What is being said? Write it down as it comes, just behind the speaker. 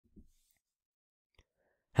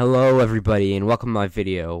Hello everybody and welcome to my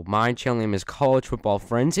video. My channel name is College Football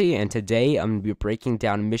Frenzy, and today I'm going to be breaking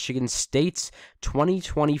down Michigan State's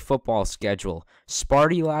 2020 football schedule.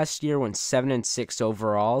 Sparty last year went 7-6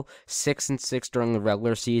 overall, 6-6 during the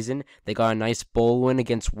regular season. They got a nice bowl win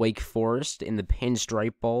against Wake Forest in the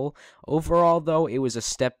Pinstripe Bowl. Overall though, it was a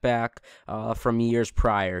step back from years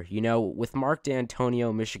prior. You know, with Mark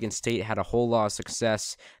D'Antonio, Michigan State had a whole lot of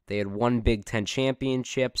success. They had won Big Ten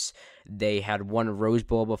championships. They had won a Rose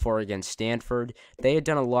Bowl before against Stanford. They had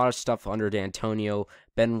done a lot of stuff under D'Antonio,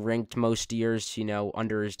 been ranked most years,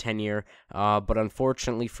 under his tenure. But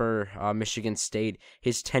unfortunately for Michigan State,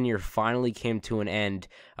 his tenure finally came to an end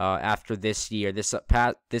after this year. This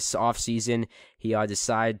offseason, he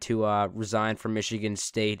decided to resign from Michigan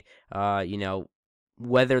State,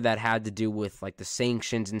 whether that had to do with like the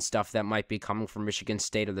sanctions and stuff that might be coming from Michigan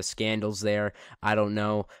State or the scandals there, I don't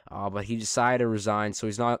know. But he decided to resign, so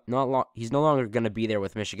he's no longer going to be there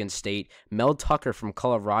with Michigan State. Mel Tucker from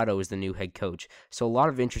Colorado is the new head coach. So a lot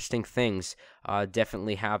of interesting things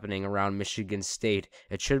definitely happening around Michigan State.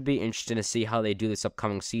 It should be interesting to see how they do this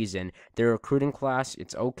upcoming season. Their recruiting class,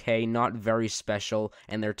 it's okay, not very special,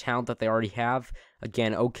 and their talent that they already have,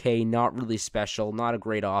 again, okay, not really special, not a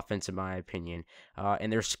great offense in my opinion.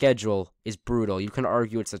 And their schedule is brutal. You can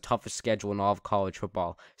argue it's the toughest schedule in all of college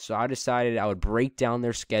football. So I decided I would break down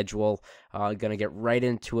their schedule. Gonna get right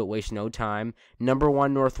into it, waste no time. Number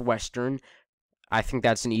 1, Northwestern. I think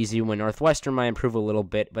that's an easy win. Northwestern might improve a little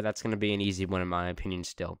bit, but that's going to be an easy win in my opinion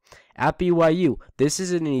still. At BYU, this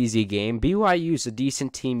isn't an easy game. BYU is a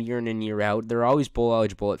decent team year in and year out. They're always bowl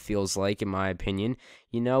eligible, it feels like, in my opinion.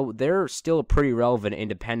 They're still a pretty relevant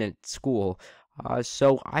independent school.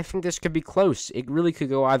 So I think this could be close. It really could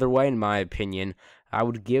go either way in my opinion. I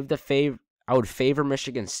would favor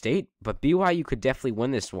Michigan State, but BYU could definitely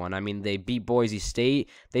win this one. I mean, they beat Boise State.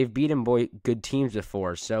 They've beaten good teams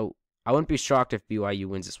before, so I wouldn't be shocked if BYU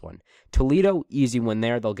wins this one. Toledo, easy win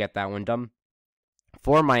there. They'll get that one done.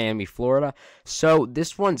 For Miami, Florida. So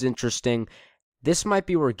this one's interesting. This might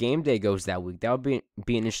be where game day goes that week. That would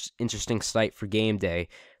be an interesting site for game day.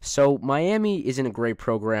 So Miami isn't a great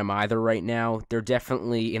program either right now. They're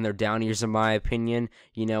definitely in their down years, in my opinion.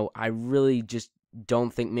 I really just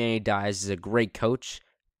don't think Manny Diaz is a great coach.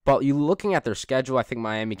 But you looking at their schedule, I think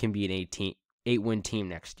Miami can be an 8-win team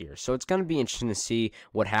next year. So it's going to be interesting to see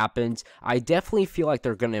what happens. I definitely feel like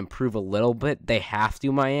they're going to improve a little bit. They have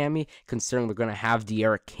to, Miami, considering they're going to have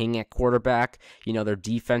De'Aaron King at quarterback. Their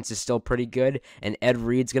defense is still pretty good, and Ed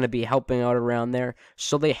Reed's going to be helping out around there.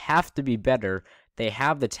 So they have to be better. They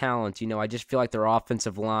have the talent. I just feel like their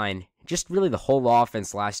offensive line, just really the whole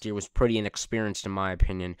offense last year was pretty inexperienced in my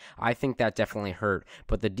opinion. I think that definitely hurt,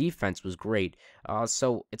 but the defense was great.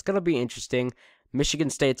 So it's going to be interesting. Michigan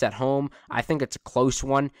State's at home. I think it's a close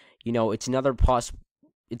one. It's another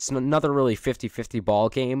really 50-50 ball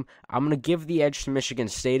game. I'm going to give the edge to Michigan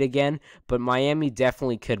State again, but Miami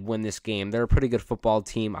definitely could win this game. They're a pretty good football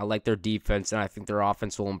team. I like their defense, and I think their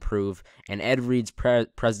offense will improve. And Ed Reed's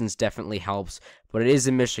presence definitely helps, but it is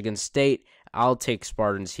in Michigan State. I'll take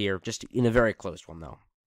Spartans here, just in a very close one, though.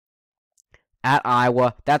 At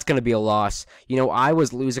Iowa, that's going to be a loss.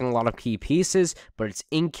 Iowa's losing a lot of key pieces, but it's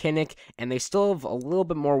in Kinnick, and they still have a little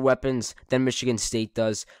bit more weapons than Michigan State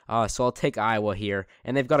does. So I'll take Iowa here,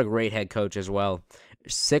 and they've got a great head coach as well.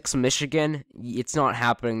 6, Michigan, it's not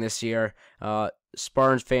happening this year.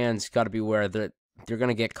 Spartans fans got to be aware that they're going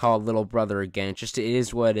to get called little brother again. It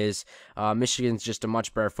is what it is. Michigan's just a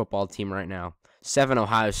much better football team right now. 7,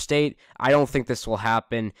 Ohio State. I don't think this will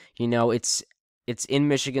happen. It's in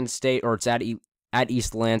Michigan State, or it's at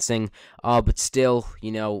East Lansing, but still,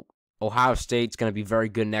 Ohio State's going to be very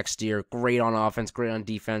good next year. Great on offense, great on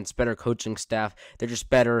defense, better coaching staff. They're just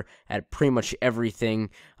better at pretty much everything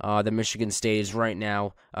that Michigan State is right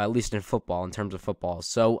now, at least in football, in terms of football.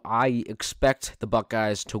 So I expect the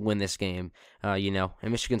Buckeyes to win this game, and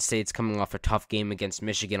Michigan State's coming off a tough game against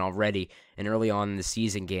Michigan already, and early on in the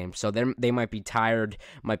season game. So they might be tired,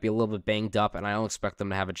 might be a little bit banged up, and I don't expect them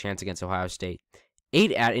to have a chance against Ohio State.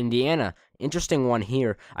 8 at Indiana. Interesting one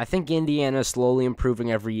here. I think Indiana is slowly improving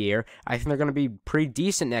every year. I think they're going to be pretty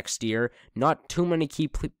decent next year. Not too many key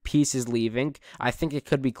pieces leaving. I think it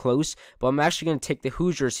could be close, but I'm actually going to take the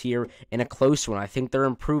Hoosiers here in a close one. I think they're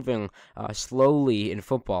improving slowly in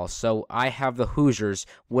football, so I have the Hoosiers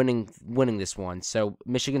winning this one. So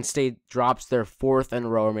Michigan State drops their 4th in a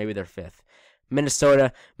row, or maybe their 5th.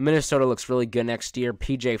 Minnesota looks really good next year.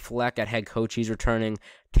 PJ Fleck at head coach, he's returning.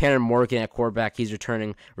 Tanner Morgan at quarterback, he's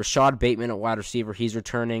returning. Rashad Bateman at wide receiver, he's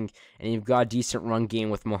returning. And you've got a decent run game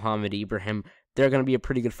with Mohamed Ibrahim. They're going to be a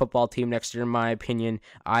pretty good football team next year, in my opinion.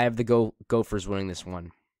 I have the Gophers winning this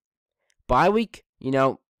one. Bye week,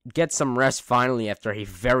 get some rest finally after a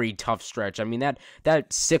very tough stretch. I mean, that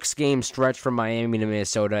 6-game stretch from Miami to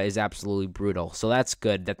Minnesota is absolutely brutal. So that's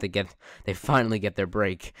good that they finally get their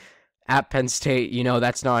break. At Penn State,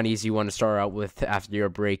 that's not an easy one to start out with after your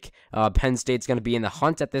break. Penn State's going to be in the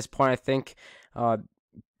hunt at this point, I think.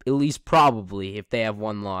 At least probably, if they have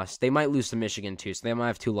one loss. They might lose to Michigan too, so they might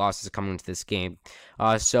have 2 losses coming into this game.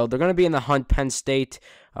 So they're going to be in the hunt, Penn State.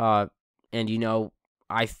 And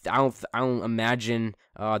I don't imagine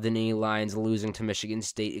the Nittany Lions losing to Michigan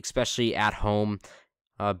State, especially at home.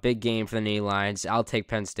 Big game for the Nittany Lions. I'll take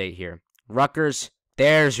Penn State here. Rutgers,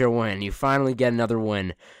 there's your win. You finally get another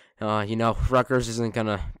win. Rutgers isn't going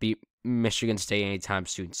to beat Michigan State anytime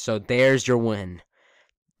soon. So there's your win.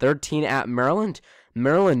 13 at Maryland.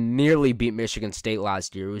 Maryland nearly beat Michigan State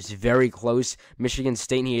last year. It was very close. Michigan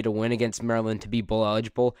State needed to win against Maryland to be bowl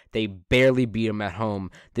eligible. They barely beat them at home.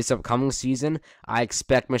 This upcoming season, I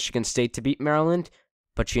expect Michigan State to beat Maryland,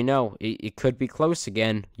 but it could be close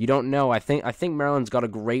again. You don't know. I think Maryland's got a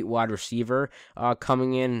great wide receiver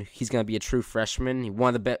coming in. He's going to be a true freshman.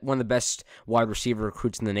 One of the best wide receiver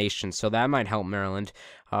recruits in the nation, so that might help Maryland.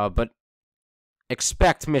 But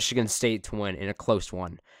expect Michigan State to win in a close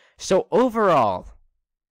one. So overall,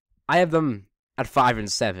 I have them at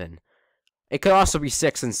 5-7. It could also be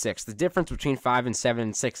 6-6. The difference between 5-7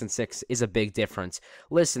 and 6-6 is a big difference.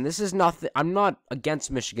 Listen, this is nothing. I'm not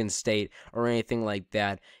against Michigan State or anything like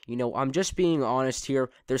that. I'm just being honest here.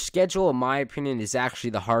 Their schedule, in my opinion, is actually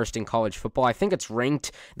the hardest in college football. I think it's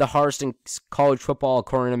ranked the hardest in college football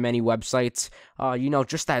according to many websites.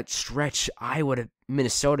 Just that stretch, Iowa to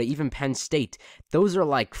Minnesota, even Penn State. Those are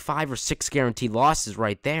like 5 or 6 guaranteed losses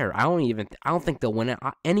right there. I don't think they'll win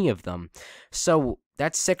any of them. So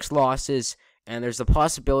that's 6 losses, and there's a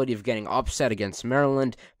possibility of getting upset against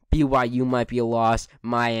Maryland. BYU might be a loss.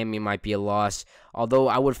 Miami might be a loss. Although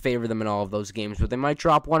I would favor them in all of those games, but they might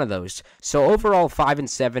drop one of those. So overall,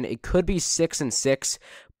 5-7. It could be 6-6,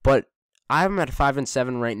 but I'm at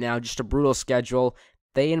 5-7 right now. Just a brutal schedule.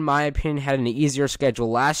 They, in my opinion, had an easier schedule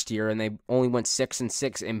last year, and they only went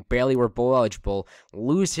 6-6 and barely were bowl eligible,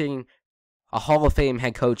 losing a Hall of Fame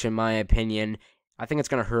head coach, in my opinion. I think it's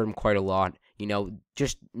going to hurt them quite a lot.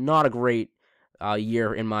 Just not a great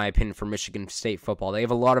year, in my opinion, for Michigan State football. They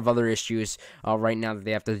have a lot of other issues right now that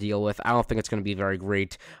they have to deal with. I don't think it's going to be very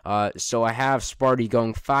great. So I have Sparty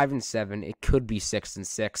going 5-7. It could be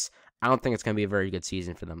 6-6. I don't think it's going to be a very good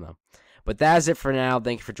season for them, though. But that is it for now.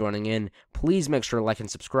 Thank you for joining in. Please make sure to like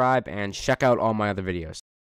and subscribe, and check out all my other videos.